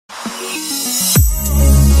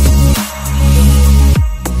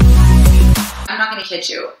I'm not going to kid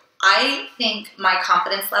you. I think my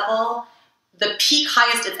confidence level, the peak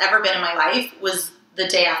highest it's ever been in my life, was the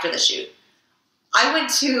day after the shoot. I went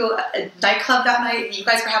to a nightclub that night. You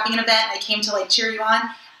guys were having an event, and I came to like cheer you on.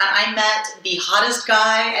 And I met the hottest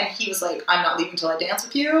guy, and he was like, "I'm not leaving till I dance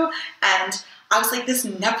with you." And I was like, "This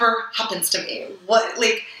never happens to me." What,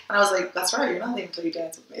 like? And I was like, "That's right, you're not leaving till you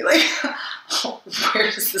dance with me." Like, oh, where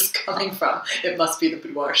is this coming from? It must be the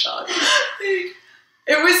boudoir shot. Like,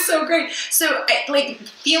 it was so great. So, like,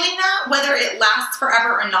 feeling that, whether it lasts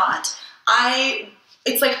forever or not,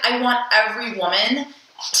 it's like I want every woman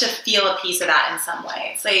to feel a piece of that in some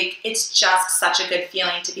way. It's like, it's just such a good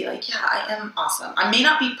feeling to be like, yeah, I am awesome. I may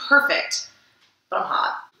not be perfect, but I'm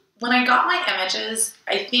hot. When I got my images,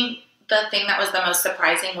 I think the thing that was the most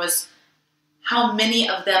surprising was how many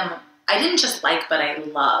of them I didn't just like, but I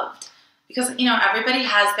loved. Because, you know, everybody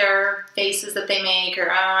has their faces that they make,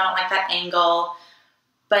 or, oh, I don't like that angle.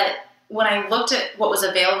 But when I looked at what was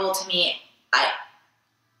available to me, I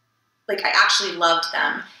actually loved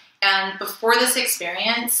them. And before this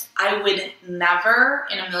experience, I would never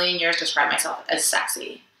in a million years describe myself as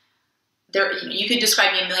sexy. You could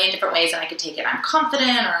describe me a million different ways and I could take it. I'm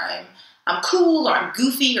confident, or I'm cool, or I'm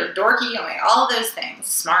goofy, or dorky, or all those things,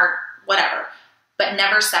 smart, whatever, but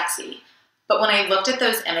never sexy. But when I looked at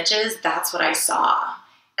those images, that's what I saw.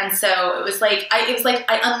 And so it was like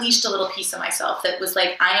I unleashed a little piece of myself that was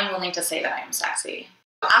like, I am willing to say that I am sexy.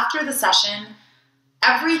 After the session,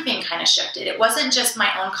 everything kind of shifted. It wasn't just my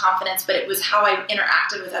own confidence, but it was how I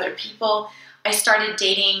interacted with other people. I started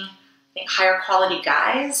dating, I think, higher quality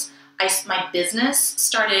guys. My business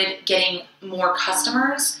started getting more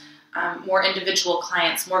customers, more individual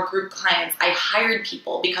clients, more group clients. I hired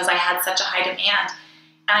people because I had such a high demand.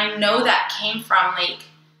 And I know that came from like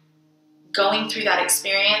going through that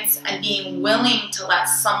experience and being willing to let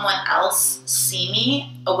someone else see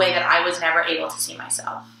me a way that I was never able to see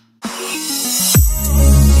myself.